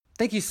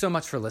Thank you so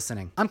much for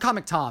listening. I'm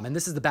Comic Tom, and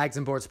this is the Bags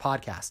and Boards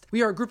podcast.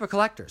 We are a group of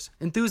collectors,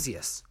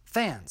 enthusiasts,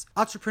 fans,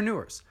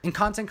 entrepreneurs, and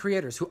content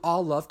creators who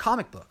all love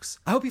comic books.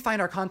 I hope you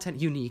find our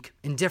content unique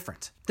and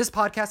different. This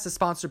podcast is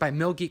sponsored by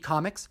Mill Geek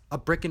Comics, a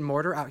brick and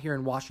mortar out here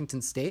in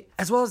Washington State,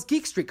 as well as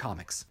Geek Street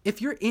Comics. If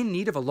you're in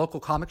need of a local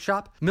comic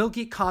shop, Mill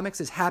Geek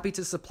Comics is happy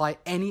to supply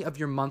any of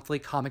your monthly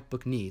comic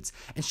book needs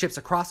and ships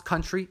across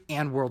country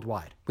and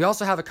worldwide. We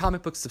also have a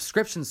comic book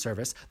subscription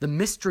service, the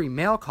Mystery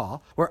Mail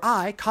Call, where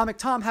I, Comic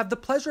Tom, have the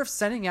pleasure of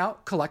sending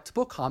out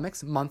collectible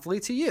comics monthly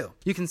to you.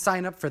 You can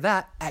sign up for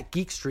that at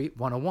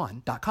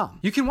geekstreet101.com.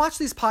 You can watch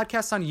these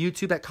podcasts on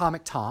YouTube at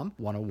Comic Tom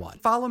 101.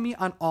 Follow me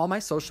on all my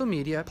social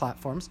media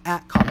platforms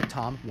at Comic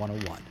Tom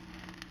 101.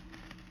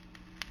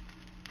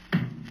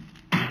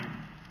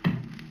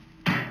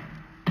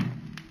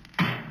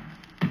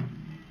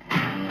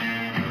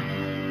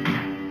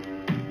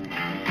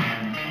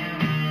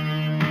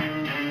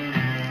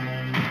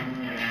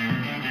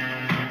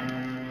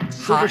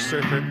 Silver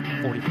Surfer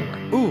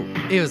 44. Ooh,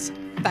 it was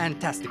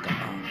fantastic.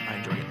 I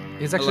enjoyed it.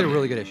 It was actually a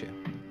really good issue.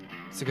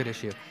 It's a good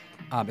issue.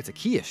 It's a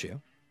key issue.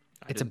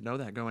 I didn't know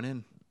that going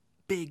in.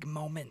 Big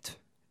moment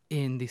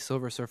in the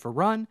Silver Surfer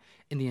run,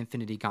 in the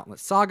Infinity Gauntlet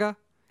saga.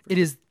 It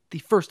is the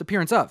first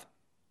appearance of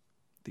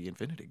The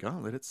Infinity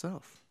Gauntlet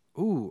itself.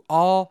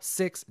 all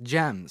 6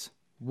 gems,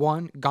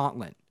 1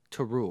 gauntlet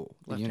to rule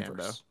the Left universe. hand,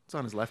 though. It's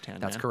on his left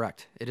hand, That's man.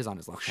 correct. It is on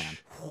his left hand.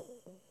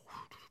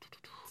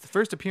 It's the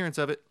first appearance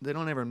of it. They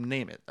don't ever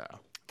name it, though.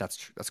 That's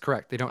true. That's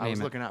correct. They don't I name was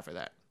it. looking out for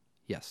that.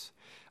 Yes.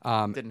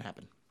 Didn't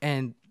happen.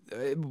 And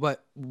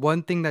but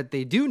one thing that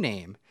they do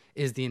name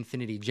is the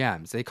Infinity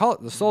Gems. They call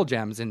it the Soul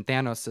Gems, and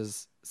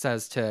Thanos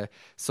says to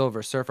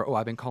Silver Surfer, "Oh,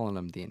 I've been calling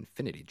them the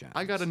Infinity Gems."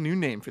 I got a new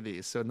name for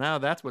these, so now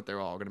that's what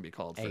they're all going to be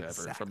called forever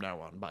Exactly. from now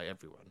on by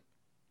everyone.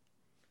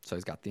 So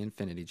he's got the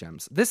Infinity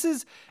Gems. This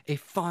is a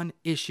fun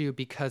issue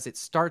because it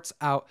starts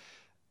out.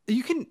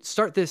 You can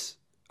start this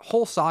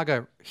whole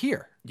saga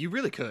here. You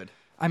really could.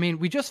 I mean,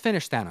 we just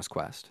finished Thanos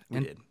Quest.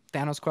 We did.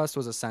 Thanos Quest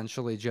was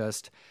essentially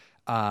just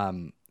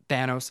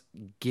Thanos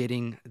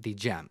getting the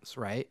gems,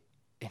 right?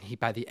 And he,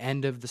 by the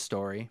end of the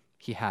story,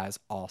 he has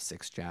all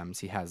 6 gems.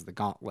 He has the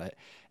gauntlet,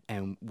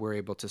 and we're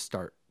able to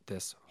start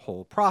this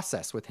whole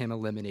process with him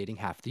eliminating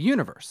half the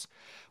universe.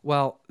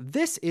 Well,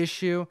 this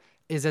issue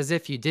is as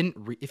if you didn't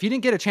if you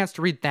didn't get a chance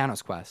to read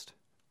Thanos Quest,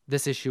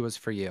 this issue was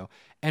for you.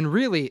 And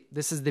really,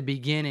 this is the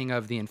beginning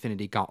of the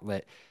Infinity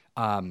Gauntlet.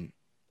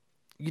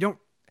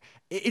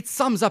 It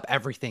sums up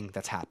everything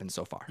that's happened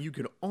so far. You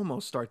could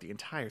almost start the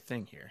entire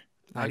thing here.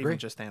 I Not agree. even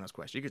just Thanos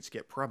Quest. You could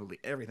skip probably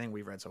everything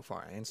we've read so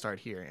far and start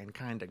here and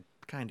kind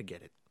of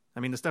get it.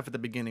 I mean, the stuff at the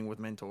beginning with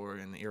Mentor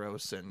and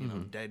Eros and you know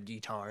Dead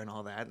Guitar and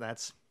all that.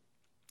 That's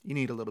you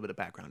need a little bit of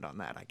background on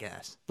that, I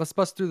guess. Let's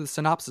bust through the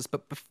synopsis,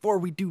 but before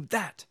we do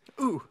that,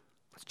 Ooh,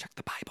 let's check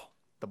the Bible.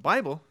 the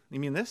Bible.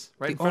 You mean this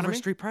right in The front of me?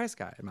 Overstreet Prize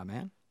Guide, my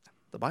man.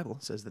 The Bible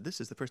says that this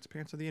is the first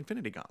appearance of the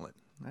Infinity Gauntlet.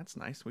 That's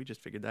nice. We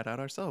just figured that out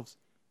ourselves.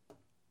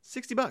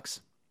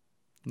 $60.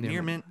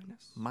 Near mint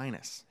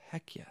minus.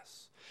 Heck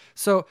yes.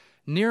 So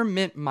near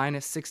mint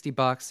minus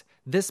 $60.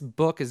 This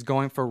book is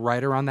going for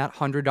right around that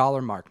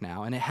 $100 mark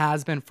now, and it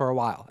has been for a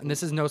while. And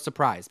this is no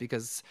surprise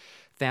because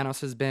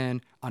Thanos has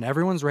been on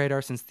everyone's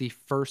radar since the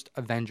first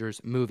Avengers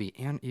movie,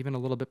 and even a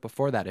little bit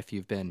before that. If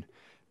you've been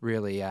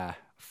really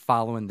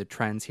following the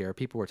trends here,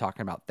 people were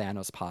talking about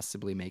Thanos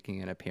possibly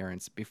making an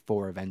appearance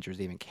before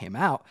Avengers even came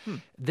out.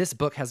 This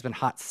book has been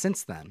hot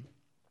since then.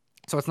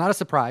 So it's not a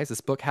surprise. This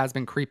book has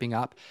been creeping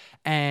up.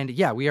 And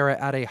yeah, we are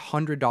at a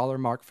 $100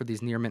 mark for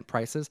these near mint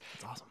prices.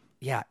 That's awesome.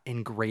 Yeah,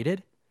 and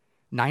graded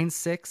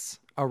 9.6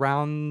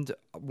 around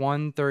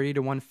 130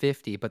 to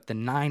 150, but the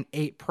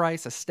 9.8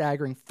 price a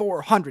staggering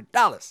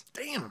 $400.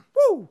 Damn.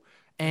 Woo!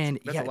 And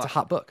That's yeah, a it's a lot.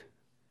 hot book.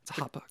 It's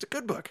a hot book. It's a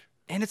good book.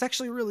 And it's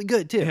actually really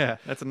good too. Yeah,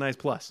 that's a nice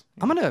plus.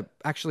 I'm going to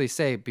actually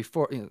say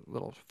before, a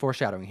little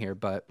foreshadowing here,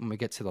 but when we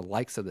get to the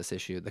likes of this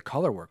issue, the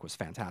color work was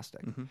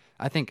fantastic.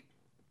 I think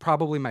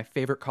probably my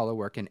favorite color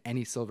work in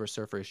any Silver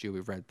Surfer issue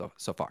we've read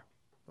so far.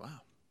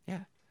 Wow.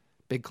 Yeah.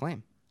 Big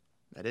claim.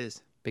 That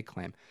is. Big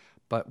claim.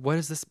 But what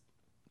is this?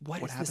 What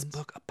is this happens?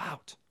 book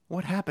about?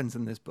 What happens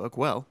in this book?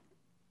 Well,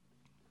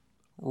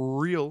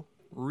 real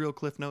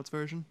Cliff Notes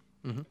version.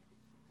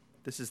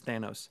 This is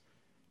Thanos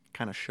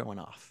kind of showing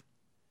off.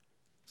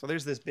 So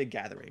there's this big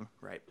gathering,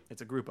 right?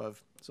 It's a group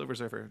of Silver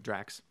Surfer,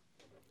 Drax,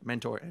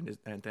 Mentor,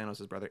 and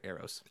Thanos' brother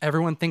Eros.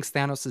 Everyone thinks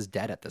Thanos is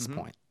dead at this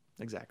point.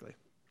 Exactly.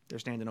 They're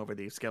standing over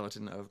the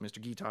skeleton of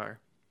Mr. Guitar,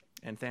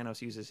 and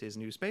Thanos uses his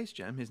new space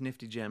gem, his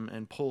nifty gem,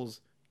 and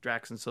pulls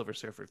Drax and Silver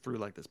Surfer through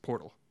like this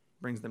portal,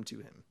 brings them to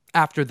him.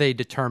 After they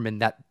determine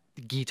that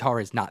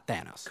Guitar is not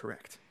Thanos.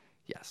 Correct.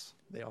 Yes.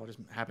 They all just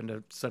happen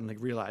to suddenly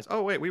realize,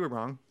 oh, wait, we were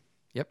wrong.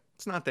 Yep.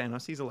 It's not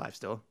Thanos. He's alive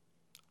still.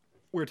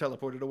 We're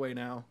teleported away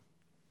now.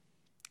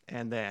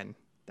 And then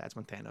that's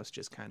when Thanos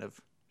just kind of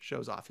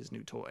shows off his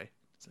new toy.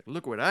 It's like,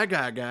 look what I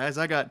got, guys.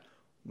 I got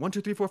 1,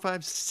 2, 3, 4,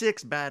 5,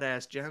 6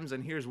 badass gems,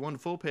 and here's one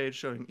full page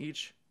showing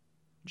each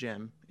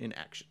gem in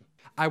action.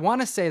 I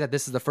want to say that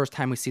this is the first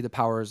time we see the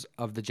powers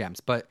of the gems,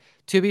 but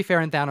to be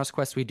fair, in Thanos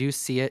Quest, we do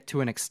see it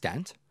to an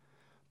extent.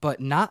 but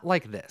not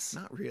like this.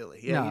 Not really.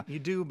 Yeah, No. you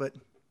do, but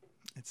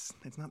it's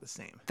not the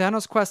same.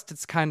 Thanos Quest,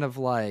 it's kind of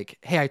like,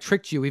 hey, I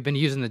tricked you. We've been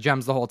using the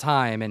gems the whole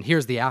time, and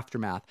here's the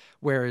aftermath.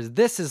 Whereas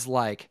this is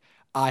like,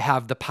 I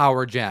have the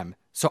power gem,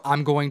 so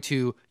I'm going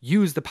to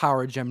use the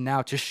power gem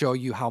now to show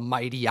you how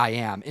mighty I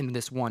am in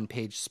this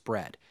one-page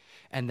spread.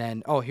 And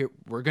then, here,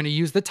 we're going to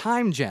use the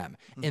time gem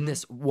in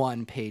this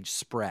one-page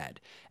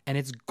spread. And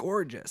it's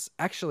gorgeous.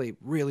 Actually,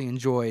 really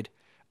enjoyed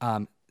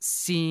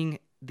seeing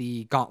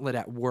the gauntlet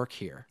at work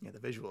here. Yeah, the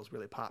visuals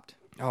really popped.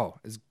 Oh,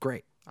 it's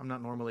great. I'm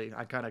not normally,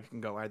 I kind of can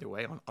go either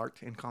way on art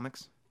in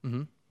comics.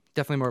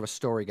 Definitely more of a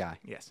story guy.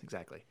 Yes,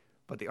 exactly.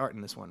 But the art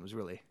in this one was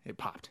really, it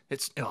popped.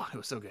 It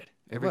was so good.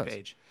 It Every was.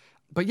 page.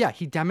 But yeah,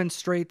 he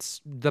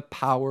demonstrates the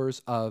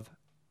powers of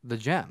the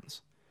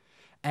gems.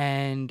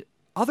 And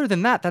other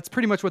than that, that's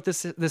pretty much what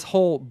this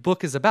whole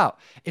book is about.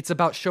 It's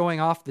about showing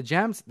off the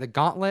gems, the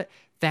gauntlet,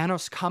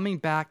 Thanos coming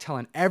back,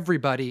 telling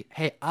everybody,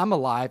 hey, I'm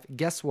alive.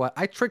 Guess what?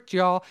 I tricked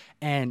y'all,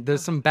 and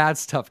there's some bad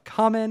stuff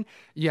coming.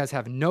 You guys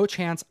have no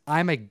chance.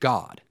 I'm a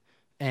god.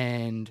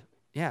 And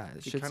yeah,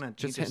 it's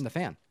just hitting the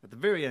fan. At the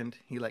very end,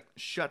 he like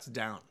shuts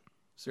down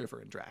Surfer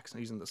and Drax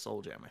using the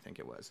Soul Gem, I think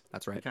it was.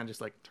 That's right. He kind of just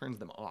like turns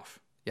them off.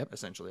 Yep.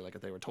 Essentially, like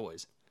if they were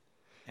toys.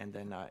 And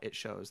then it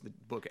shows, the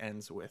book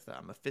ends with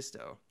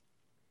Mephisto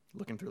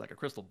looking through like a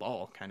crystal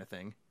ball kind of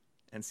thing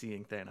and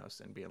seeing Thanos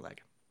and being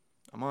like,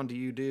 I'm on to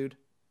you, dude.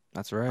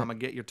 That's right. I'm going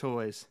to get your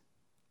toys.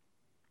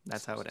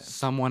 That's how it ends.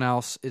 Someone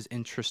else is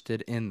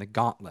interested in the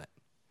gauntlet.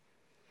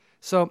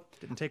 So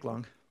Didn't take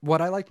long.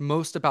 what I liked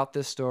most about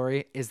this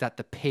story is that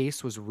the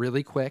pace was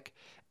really quick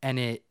and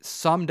it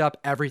summed up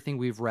everything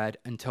we've read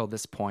until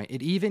this point.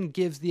 It even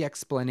gives the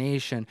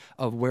explanation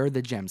of where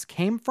the gems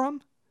came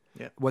from,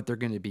 what they're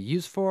going to be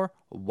used for,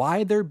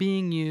 why they're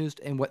being used,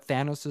 and what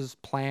Thanos'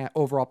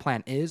 overall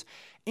plan is,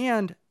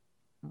 and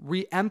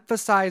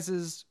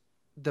re-emphasizes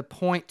the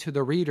point to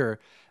the reader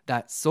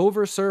that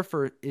Silver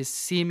Surfer is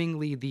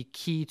seemingly the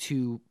key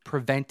to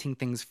preventing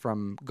things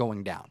from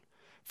going down,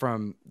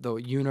 from the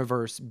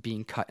universe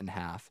being cut in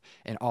half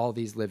and all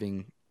these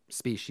living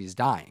species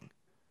dying.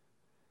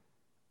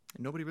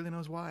 And nobody really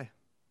knows why.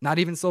 Not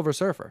even Silver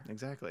Surfer.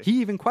 Exactly. He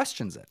even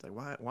questions it It's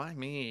like, why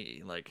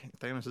me? Like,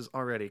 Thanos has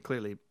already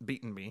clearly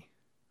beaten me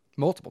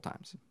multiple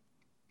times.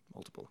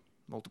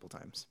 multiple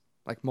times.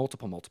 Like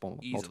multiple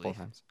Easily.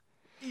 times.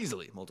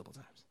 Easily multiple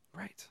times.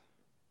 Right.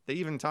 They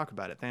even talk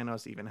about it.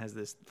 Thanos even has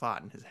this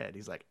thought in his head.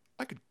 He's like,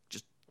 I could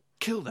just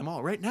kill them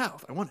all right now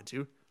if I wanted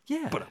to.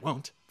 Yeah. But I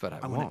won't. But I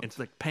want won't. to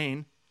inflict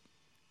pain.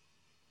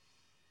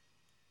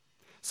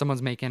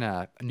 Someone's making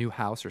a new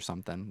house or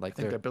something. Like I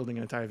think they're building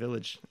an entire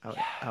village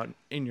out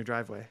in your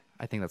driveway.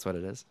 I think that's what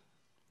it is.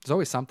 There's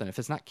always something. If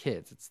it's not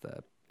kids, it's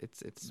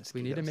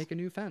we need to Mosquitoes. make a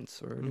new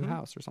fence or a new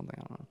house or something.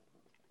 I don't know.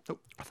 Oh,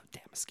 Oh, the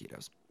damn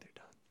mosquitoes. they're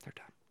done. They're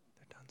done.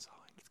 They're done sawing.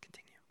 Let's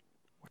continue.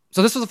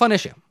 So this was a fun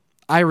issue.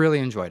 I really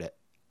enjoyed it.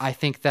 I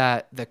think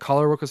that the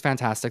color work was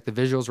fantastic. The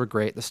visuals were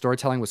great. The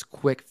storytelling was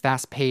quick,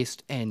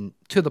 fast-paced, and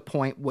to the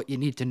point, what you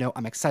need to know.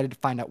 I'm excited to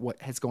find out what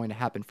is going to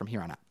happen from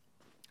here on out.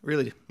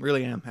 Really,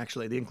 really am,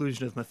 actually. The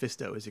inclusion of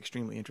Mephisto is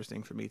extremely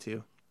interesting for me,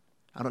 too.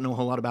 I don't know a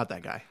whole lot about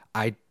that guy.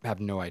 I have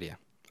no idea.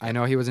 I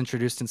know he was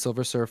introduced in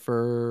Silver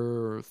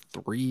Surfer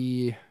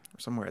 3,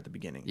 Somewhere at the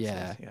beginning. it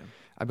Yeah. says,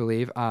 I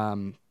believe.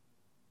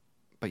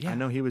 But yeah, I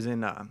know he was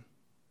in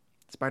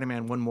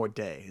Spider-Man One More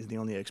Day is the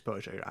only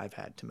exposure I've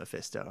had to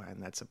Mephisto,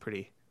 and that's a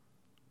pretty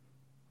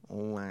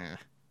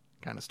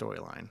kind of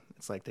storyline.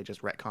 It's like they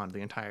just retconned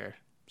the entire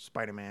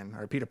Spider-Man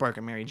or Peter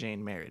Parker Mary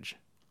Jane marriage.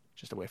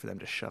 Just a way for them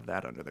to shove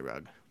that under the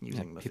rug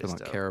using Mephisto. people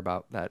don't care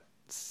about that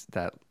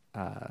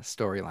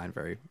storyline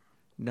very.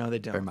 No, they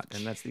don't. much.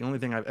 And that's the only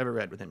thing I've ever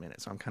read with him in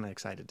it, so I'm kind of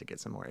excited to get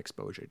some more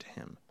exposure to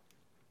him.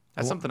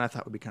 That's something I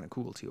thought would be kind of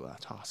cool to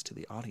toss to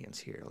the audience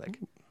here. Like,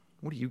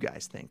 what do you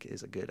guys think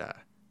is a good...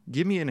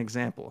 give me an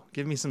example.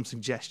 Give me some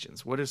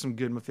suggestions. What are some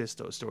good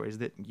Mephisto stories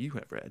that you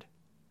have read?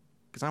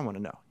 Because I want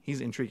to know.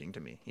 He's intriguing to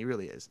me. He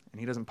really is.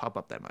 And he doesn't pop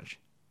up that much.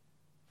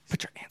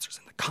 Put your answers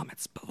in the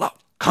comments below.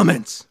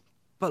 Comments!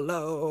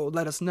 Below,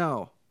 let us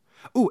know.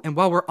 Ooh, and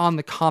while we're on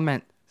the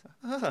comment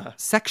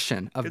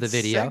section of Good the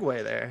video,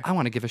 segue there. I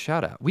want to give a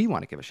shout out. We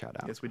want to give a shout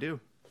out. Yes, we do.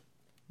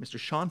 Mr.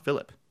 Sean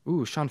Phillip.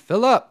 Ooh, Sean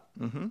Phillip.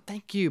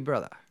 Thank you,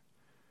 brother.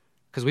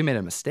 Because we made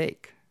a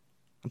mistake.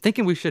 I'm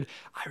thinking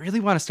I really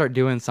want to start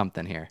doing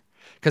something here.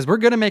 Because we're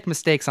going to make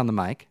mistakes on the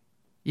mic.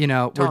 You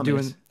know, Tom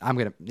is.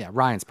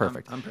 Ryan's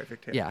perfect. I'm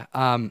perfect. Yeah.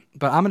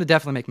 But I'm going to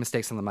definitely make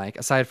mistakes on the mic.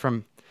 Aside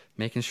from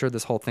making sure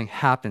this whole thing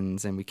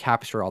happens and we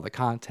capture all the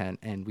content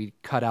and we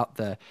cut out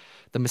the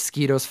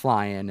mosquitoes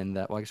flying and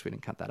I guess we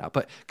didn't cut that out,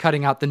 but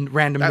cutting out the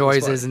random That was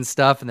noises fun. and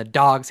stuff and the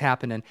dogs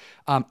happening.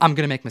 I'm going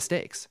to make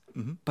mistakes.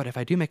 But if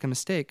I do make a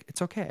mistake,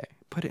 it's okay.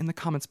 Put it in the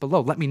comments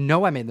below. Let me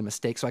know I made the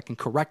mistake so I can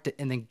correct it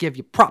and then give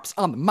you props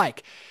on the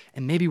mic.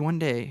 And maybe one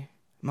day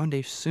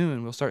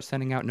soon, we'll start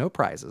sending out no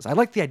prizes. I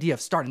like the idea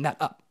of starting that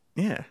up.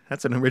 Yeah,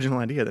 that's an original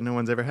idea that no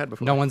one's ever had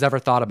before. No one's ever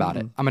thought about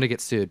it. I'm going to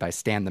get sued by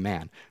Stan the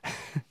Man.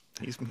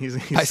 He's By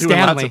suing lots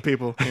Stanley. of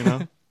people, you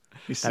know?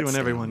 He's suing That's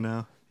everyone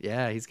now.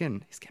 Yeah, he's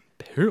getting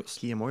pissed.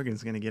 Kia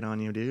Morgan's going to get on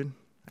you, dude.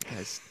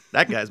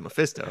 That guy's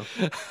Mephisto.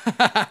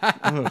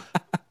 Ugh,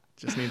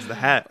 just needs the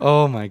hat.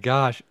 Oh my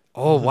gosh.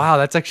 Oh wow,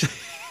 that's actually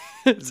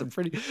it's a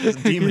pretty This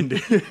demon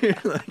dude.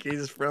 Like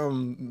he's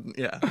from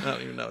I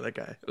don't even know that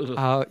guy.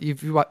 Ugh.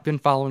 You've been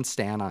following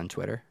Stan on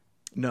Twitter?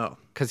 No.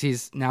 Because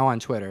he's now on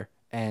Twitter,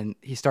 and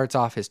he starts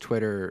off his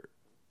Twitter,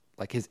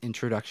 like his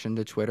introduction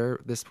to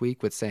Twitter this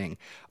week, with saying,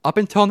 "Up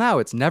until now,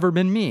 it's never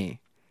been me,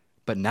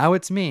 but now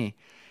it's me."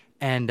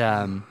 And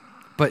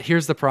but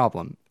here's the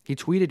problem. He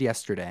tweeted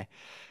yesterday.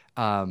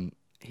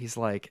 He's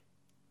like,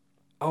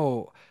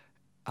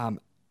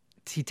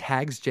 he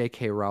tags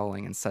J.K.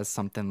 Rowling and says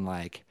something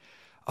like,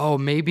 "Oh,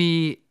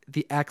 maybe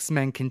the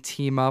X-Men can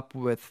team up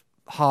with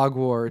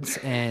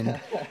Hogwarts," and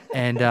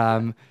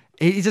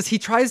he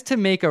tries to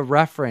make a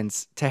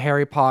reference to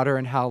Harry Potter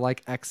and how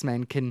like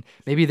X-Men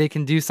maybe they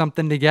can do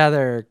something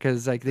together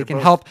because like they can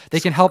help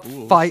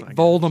fight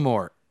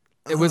Voldemort.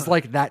 It was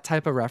like that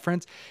type of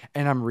reference,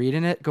 and I'm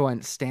reading it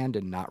going, Stan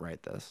did not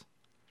write this.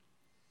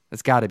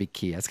 It's got to be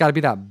Kia. It's got to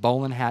be that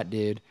bowling hat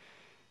dude.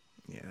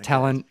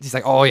 Yeah, he's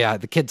like, "Oh yeah,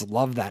 the kids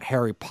love that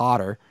Harry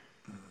Potter."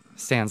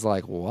 Stan's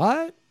like,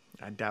 "What?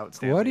 I doubt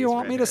Stan. What do you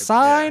want me to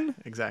sign? Yeah,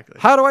 exactly.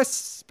 How do I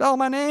spell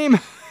my name?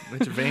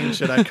 Which vein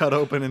should I cut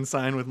open and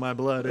sign with my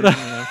blood?"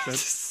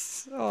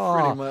 That's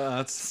pretty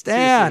much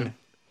Stan.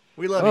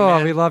 We love you,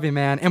 man. We love you,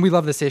 man. And we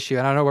love this issue.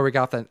 And I don't know where we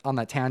got on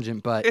that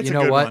tangent, but It's you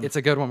know what? one. It's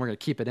a good one. We're going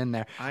to keep it in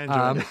there. I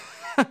enjoyed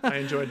it. I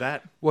enjoyed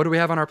that. What do we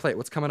have on our plate?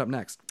 What's coming up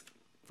next?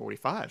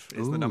 45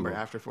 is the number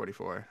after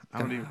 44.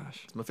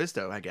 It's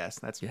Mephisto, I guess.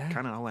 That's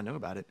kind of all I know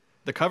about it.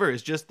 The cover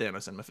is just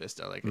Thanos and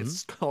Mephisto. Like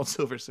it's called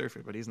Silver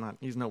Surfer, but he's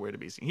nowhere to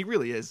be seen. He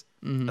really is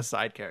a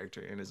side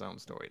character in his own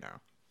story now.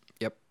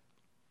 Yep.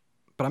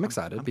 But I'm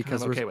excited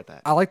because I'm okay with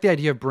that. I like the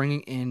idea of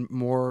bringing in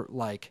more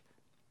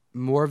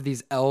of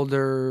these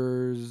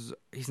elders.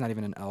 He's not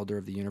even an elder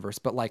of the universe,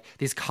 but like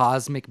these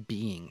cosmic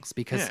beings,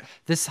 because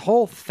this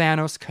whole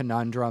Thanos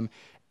conundrum,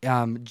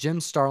 Jim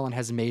Starlin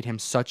has made him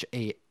such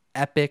a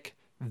epic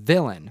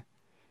villain.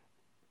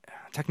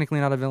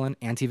 Technically not a villain,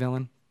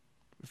 anti-villain.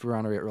 If we're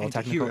on a real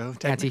technical.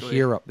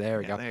 Anti-hero. There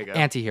we go.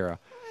 Anti-hero.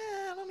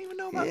 I don't even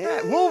know about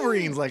that.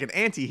 Wolverine's like an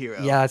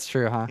anti-hero. Yeah, that's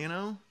true, huh? You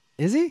know?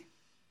 Is he?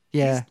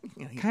 Yeah,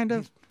 kind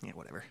of. Yeah,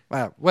 whatever.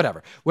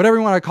 Whatever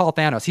you want to call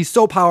Thanos. He's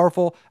so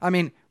powerful. I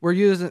mean,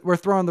 we're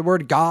throwing the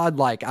word God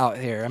like out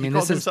here. I mean, he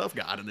calls himself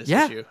God in this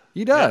issue.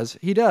 He does. Yeah.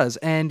 He does.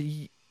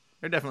 And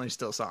they're definitely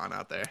still sawing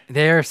out there.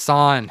 They're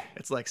sawing.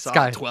 It's like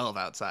Saw 12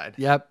 outside.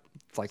 Yep.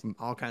 It's like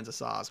all kinds of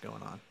saws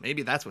going on.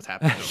 Maybe that's what's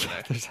happening over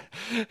there. This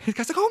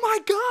guy's like, "Oh my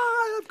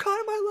God, I'm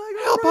cutting my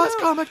leg. Help us,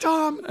 Comic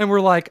Tom." And we're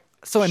like,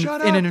 so in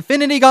an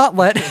Infinity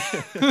Gauntlet,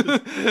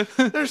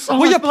 there's so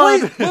will you much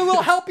blood. Please? We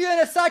will help you in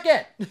a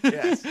second.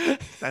 Yes,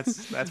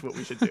 that's what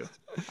we should do.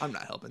 I'm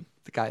not helping.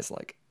 The guy's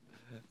like,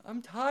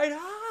 "I'm tied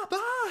up."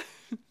 Ah.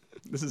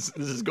 This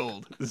is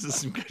gold. This is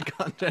some good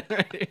content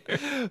right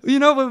here. You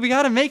know, but we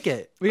got to make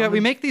it. We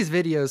make these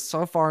videos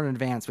so far in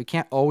advance. We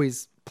can't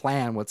always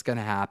plan what's going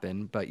to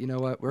happen, but you know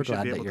what? We're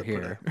glad that you're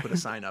here. Put a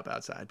sign up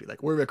outside. Be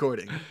like, "We're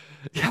recording."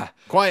 Yeah.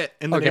 Quiet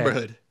in the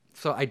neighborhood.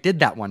 So I did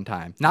that one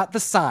time. Not the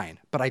sign,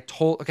 but I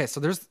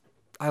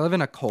live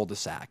in a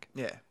cul-de-sac.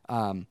 Yeah.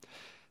 Don't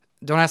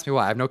ask me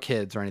why. I have no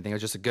kids or anything. It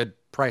was just a good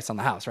price on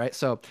the house, right?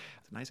 So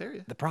it's a nice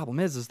area. The problem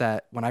is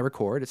that when I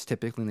record, it's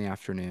typically in the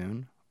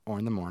afternoon or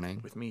in the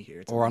morning. With me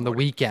here. Or on the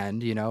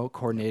weekend,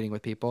 coordinating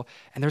with people.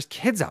 And there's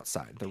kids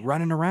outside. They're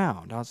running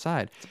around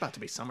outside. It's about to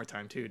be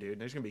summertime too, dude.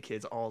 There's going to be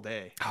kids all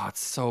day. Oh,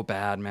 it's so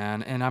bad,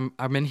 man. And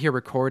I'm in here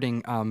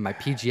recording my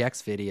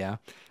PGX video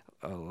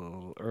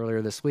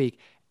earlier this week.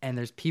 And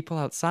there's people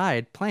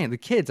outside playing. The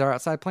kids are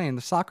outside playing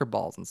the soccer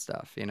balls and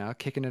stuff,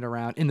 kicking it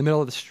around in the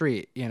middle of the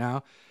street,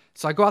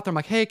 So I go out there. I'm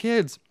like, "Hey,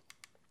 kids.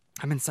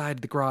 I'm inside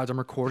the garage. I'm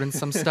recording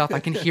some stuff. I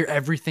can hear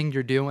everything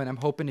you're doing. I'm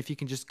hoping if you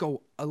can just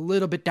go a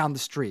little bit down the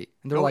street."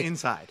 And they're go like,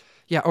 inside.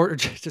 Yeah, or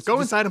just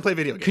go inside and play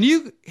video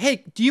games.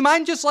 Do you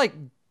mind just like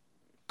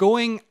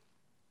going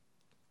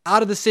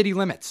out of the city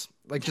limits?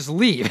 Like just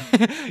leave.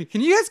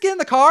 Can you guys get in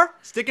the car?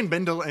 Stick and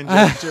bindle and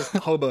just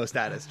hobo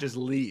status. Just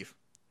leave.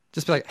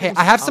 Just be like, "Hey,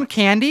 I have some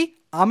candy.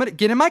 I'm going to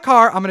get in my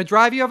car. I'm going to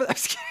drive you over."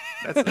 That's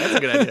a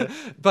good idea.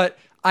 But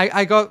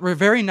I go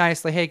very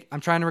nicely, "Hey, I'm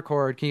trying to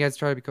record. Can you guys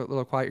try to be a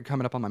little quiet? You're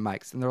coming up on my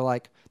mics." And they're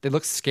like, they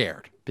look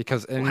scared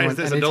because why is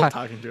this adult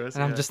talking to us?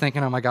 And I'm just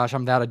thinking, "Oh my gosh,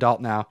 I'm that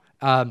adult now."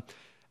 And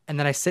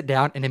then I sit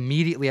down, and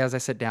immediately as I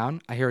sit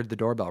down, I hear the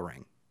doorbell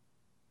ring.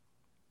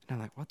 And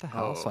I'm like, "What the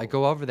hell?" So I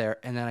go over there,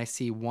 and then I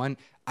see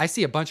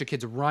a bunch of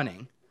kids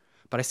running,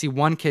 but I see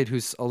one kid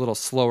who's a little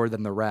slower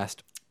than the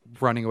rest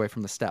running away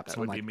from the steps.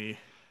 That would be me.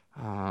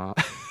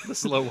 The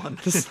slow one.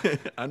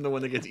 I'm the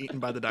one that gets eaten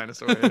by the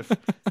dinosaur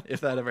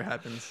if that ever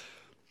happens.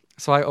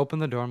 So I open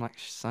the door. I'm like,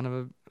 son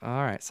of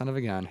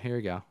a gun. Here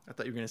we go. I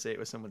thought you were going to say it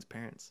was someone's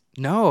parents.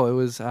 No, it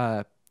was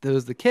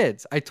the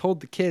kids. I told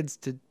the kids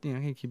to, "Hey,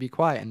 can you be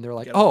quiet?" And they're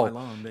like,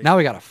 "Oh, now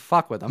we got to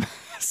fuck with them."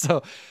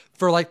 So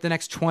for like the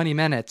next 20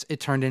 minutes, it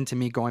turned into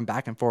me going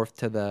back and forth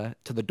to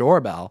the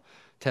doorbell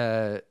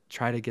to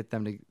try to get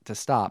them to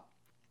stop.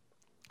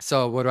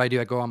 So what do?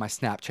 I go on my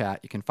Snapchat.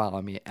 You can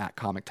follow me at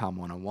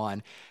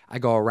ComicTom101. I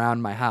go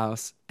around my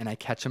house and I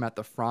catch them at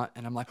the front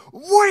and I'm like,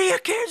 "What are you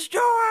kids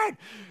doing?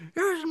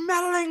 There's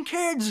meddling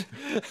kids."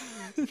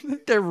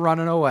 They're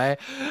running away.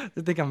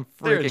 They think I'm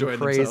freaking enjoying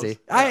crazy. themselves.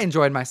 I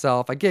enjoyed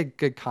myself. I get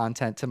good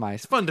content to my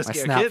fun to my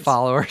scare Snap kids.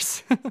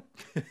 followers.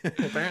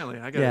 Apparently,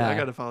 I Yeah.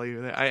 got to follow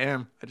you there. I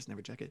am. I just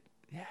never check it.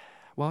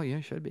 Well, yeah,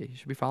 you should be. You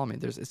should be following me.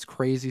 It's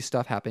crazy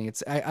stuff happening.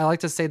 I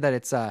like to say that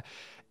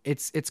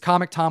it's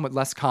Comic Tom with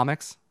less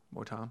comics,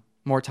 More Tom.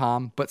 more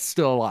Tom, but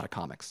still a lot of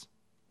comics.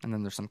 And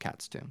then there's some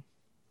cats too.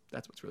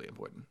 That's what's really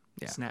important.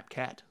 Yeah. Snap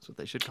cat. That's what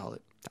they should call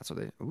it. That's what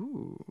they.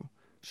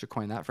 Should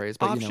coin that phrase.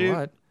 But you know Offshoot.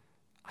 what?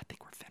 I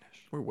think we're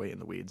finished. We're way in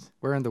the weeds.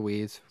 We're in the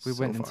weeds. We So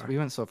went far. we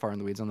went so far in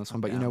the weeds on this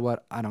one. But you down. know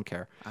what? I don't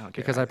care. I don't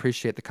care Because I either.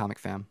 appreciate the comic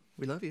fam.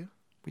 We love you.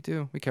 We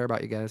do. We care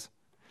about you guys.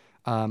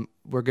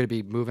 We're going to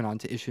be moving on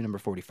to issue number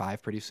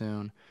 45 pretty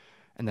soon,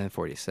 and then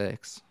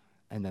 46,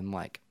 and then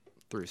like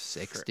through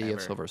 60 Forever.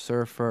 of Silver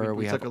Surfer.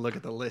 We have took a look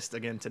at the list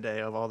again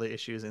today of all the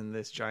issues in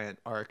this giant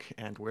arc,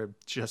 and we're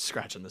just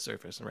scratching the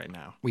surface right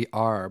now. We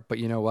are, but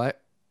you know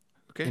what?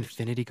 Okay.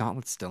 Infinity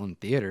Gauntlet's still in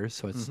theaters,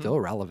 so it's still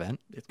relevant.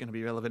 It's going to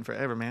be relevant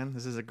forever, man.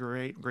 This is a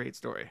great, great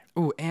story.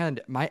 Ooh,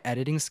 and my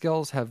editing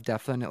skills have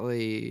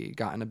definitely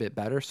gotten a bit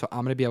better, so I'm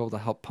going to be able to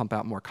help pump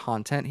out more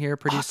content here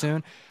pretty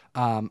soon.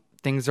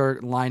 Things are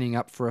lining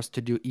up for us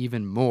to do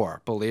even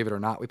more, believe it or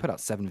not. We put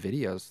out 7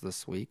 videos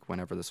this week,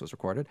 whenever this was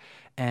recorded,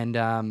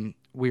 and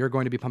we are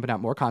going to be pumping out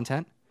more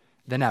content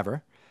than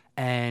ever,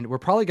 and we're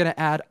probably going to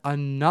add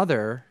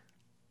another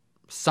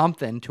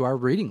something to our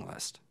reading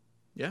list.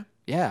 Yeah.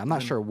 Yeah, I'm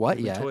not sure what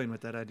We've been yet. toying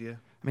with that idea.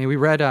 I mean, we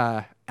read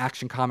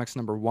Action Comics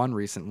 #1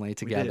 recently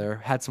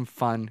together, had some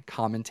fun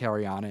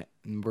commentary on it,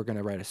 and we're going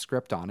to write a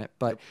script on it.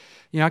 But,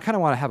 you know, I kind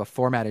of want to have a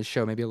formatted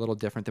show, maybe a little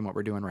different than what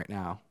we're doing right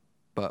now.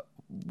 But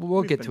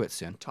we'll get to been it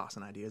soon.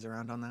 Tossing ideas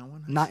around on that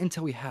one. Not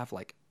until we have,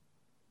 like,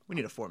 We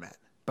need a format.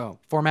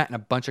 format and a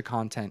bunch of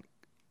content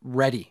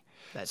ready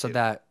That so too.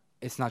 that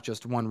it's not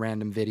just one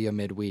random video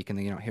midweek and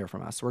then you don't hear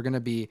from us. We're going to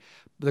be,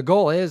 the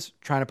goal is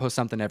trying to post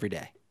something every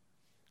day.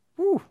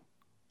 Woo,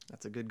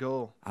 That's a good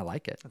goal. I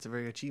like it. That's a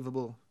very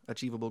achievable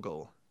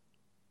goal.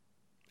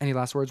 Any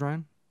last words,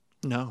 Ryan?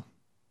 No.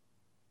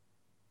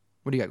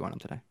 What do you got going on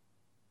today?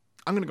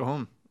 I'm going to go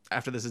home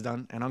after this is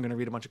done, and I'm going to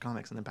read a bunch of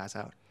comics and then pass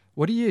out.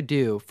 What do you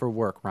do for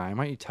work, Ryan?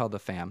 Why don't you tell the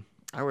fam?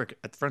 I work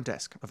at the front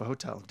desk of a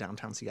hotel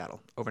downtown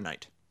Seattle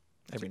overnight,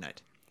 every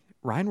night.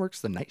 Ryan works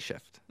the night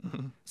shift.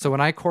 So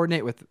when I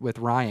coordinate with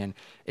Ryan,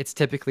 it's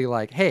typically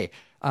like, hey,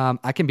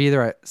 I can be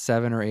there at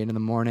 7 or 8 in the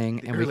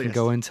morning, and we can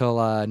go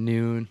until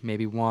noon,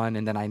 maybe 1,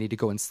 and then I need to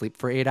go and sleep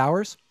for 8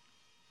 hours.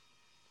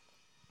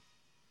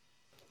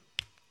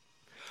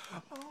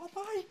 Oh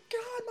my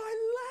God, my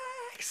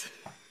legs!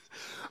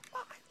 My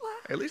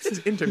legs! At least it's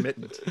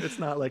intermittent. It's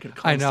not like a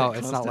constant, I know,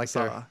 it's not constant like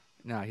saw. they're...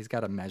 No, he's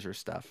got to measure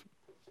stuff.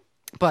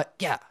 But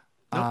yeah,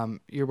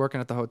 you're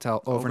working at the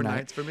hotel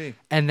overnight. Overnights for me.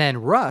 And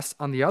then Russ,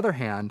 on the other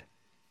hand,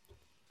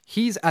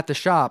 he's at the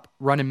shop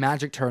running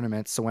Magic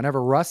tournaments. So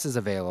whenever Russ is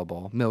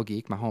available, Mill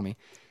Geek, my homie,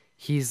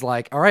 he's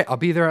like, all right, I'll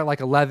be there at like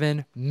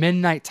 11,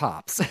 midnight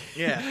tops.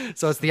 Yeah.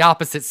 So it's the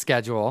opposite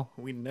schedule.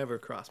 We never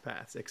cross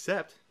paths,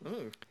 except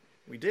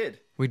we did.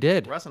 We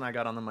did. Russ and I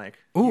got on the mic.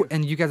 Ooh,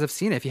 and you guys have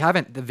seen it. If you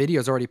haven't, the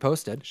video's already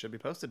posted. Should be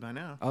posted by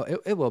now. Oh,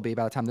 it will be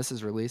by the time this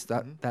is released.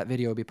 That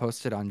video will be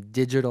posted on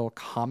Digital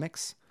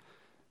Comics.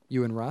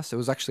 You and Russ. It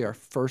was actually our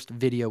first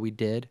video we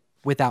did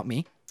without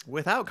me.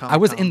 Without Comic I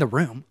was in the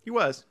room. He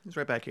was. He was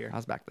right back here. I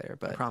was back there,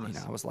 but promise.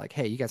 you know, I was like,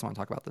 "Hey, you guys want to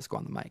talk about this? Go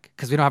on the mic,"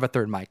 because we don't have a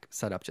third mic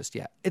set up just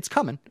yet. It's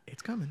coming.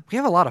 It's coming. We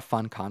have a lot of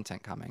fun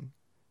content coming.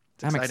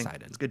 I'm Exciting.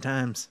 excited. It's good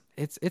times.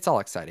 It's all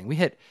exciting. We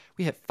hit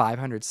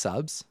 500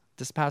 subs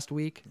this past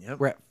week. Yep.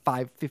 We're at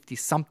 550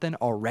 something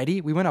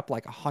already. We went up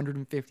like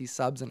 150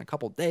 subs in a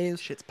couple days.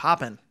 Shit's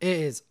popping. It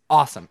is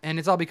awesome, and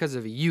it's all because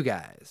of you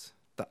guys,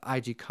 the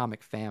IG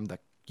Comic fam, the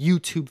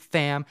YouTube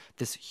fam,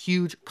 this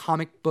huge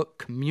comic book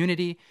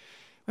community,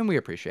 and we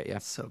appreciate you.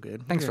 So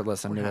good. Thanks for We're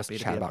listening to us happy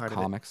chat be a about part of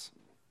it. comics.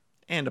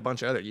 And a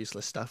bunch of other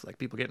useless stuff, like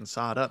people getting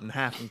sawed up and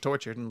half and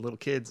tortured, and little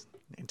kids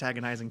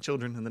antagonizing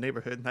children in the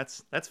neighborhood.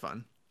 That's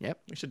fun. Yep.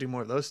 We should do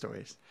more of those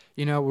stories.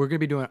 You know, we're going to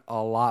be doing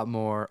a lot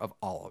more of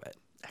all of it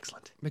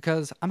Excellent.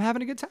 because I'm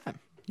having a good time.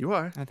 You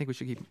are. I think we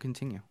should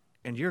continue.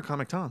 And you're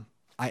Comic Tom.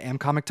 I am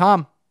Comic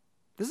Tom.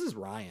 This is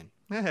Ryan.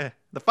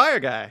 The fire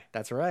guy.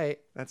 That's right.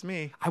 That's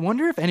me. I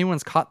wonder if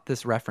anyone's caught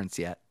this reference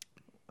yet.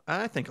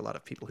 I think a lot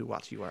of people who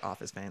watch you are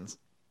Office fans.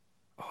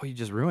 Oh, you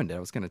just ruined it. I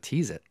was going to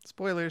tease it.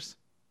 Spoilers.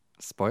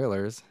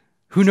 Spoilers.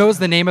 Who knows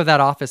the name of that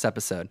Office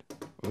episode?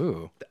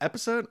 Ooh. The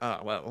episode? Oh,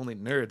 well, only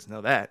nerds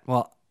know that.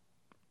 Well,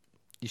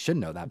 you should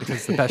know that because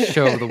it's the best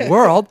show of the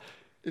world.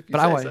 If you But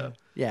say I so.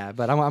 yeah,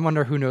 but I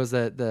wonder who knows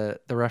the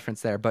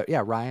reference there. But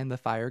yeah, Ryan, the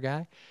fire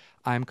guy.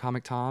 I'm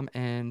Comic Tom,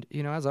 and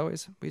you know, as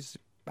always, we just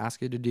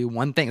ask you to do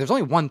one thing. There's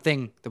only one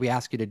thing that we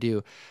ask you to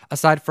do,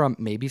 aside from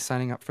maybe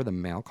signing up for the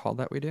mail call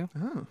that we do.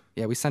 Oh,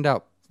 Yeah, we send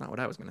out not what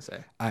I was going to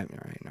say.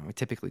 We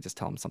typically just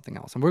tell them something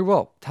else. And we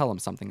will tell them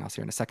something else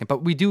here in a second.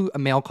 But we do a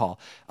mail call.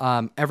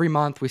 Every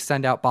month, we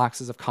send out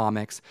boxes of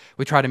comics.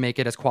 We try to make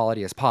it as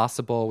quality as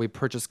possible. We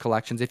purchase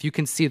collections. If you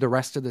can see the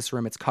rest of this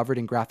room, it's covered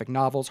in graphic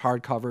novels,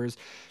 hardcovers,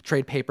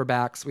 trade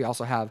paperbacks. We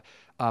also have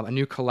a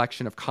new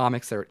collection of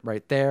comics that are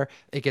right there.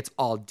 It gets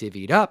all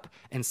divvied up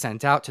and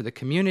sent out to the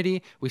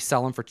community. We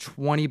sell them for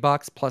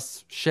 $20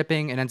 plus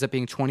shipping. It ends up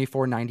being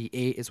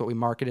 $24.98 is what we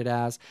market it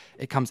as.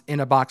 It comes in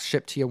a box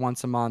shipped to you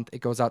once a month.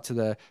 It goes out to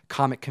the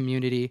comic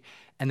community.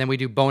 And then we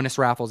do bonus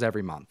raffles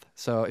every month.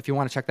 So if you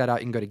want to check that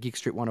out, you can go to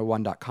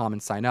geekstreet101.com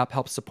and sign up.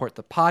 Helps support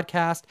the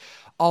podcast.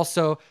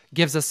 Also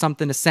gives us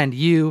something to send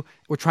you.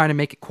 We're trying to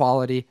make it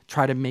quality.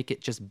 Try to make it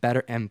just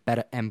better and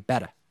better and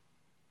better.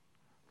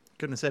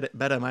 Couldn't have said it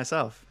better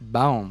myself.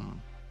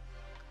 Boom.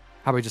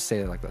 How about we just say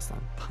it like this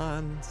then?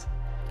 Puns.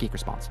 Geek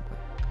responsibly.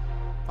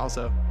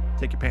 Also,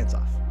 take your pants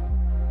off.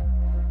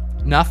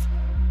 Enough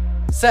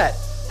said.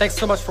 Thanks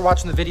so much for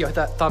watching the video. Hit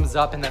that thumbs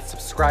up and that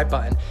subscribe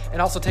button.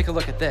 And also take a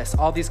look at this.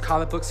 All these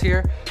comic books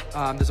here,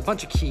 there's a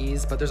bunch of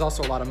keys, but there's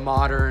also a lot of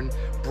modern,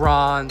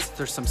 bronze,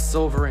 there's some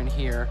silver in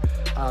here.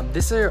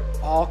 These are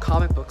all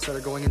comic books that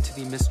are going into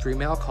the Mystery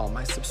Mail Call,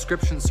 my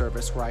subscription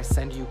service where I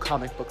send you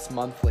comic books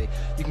monthly.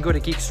 You can go to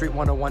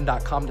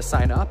geekstreet101.com to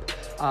sign up.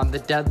 The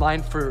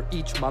deadline for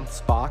each month's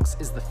box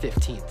is the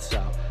 15th,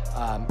 so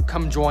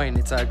come join.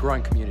 It's a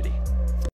growing community.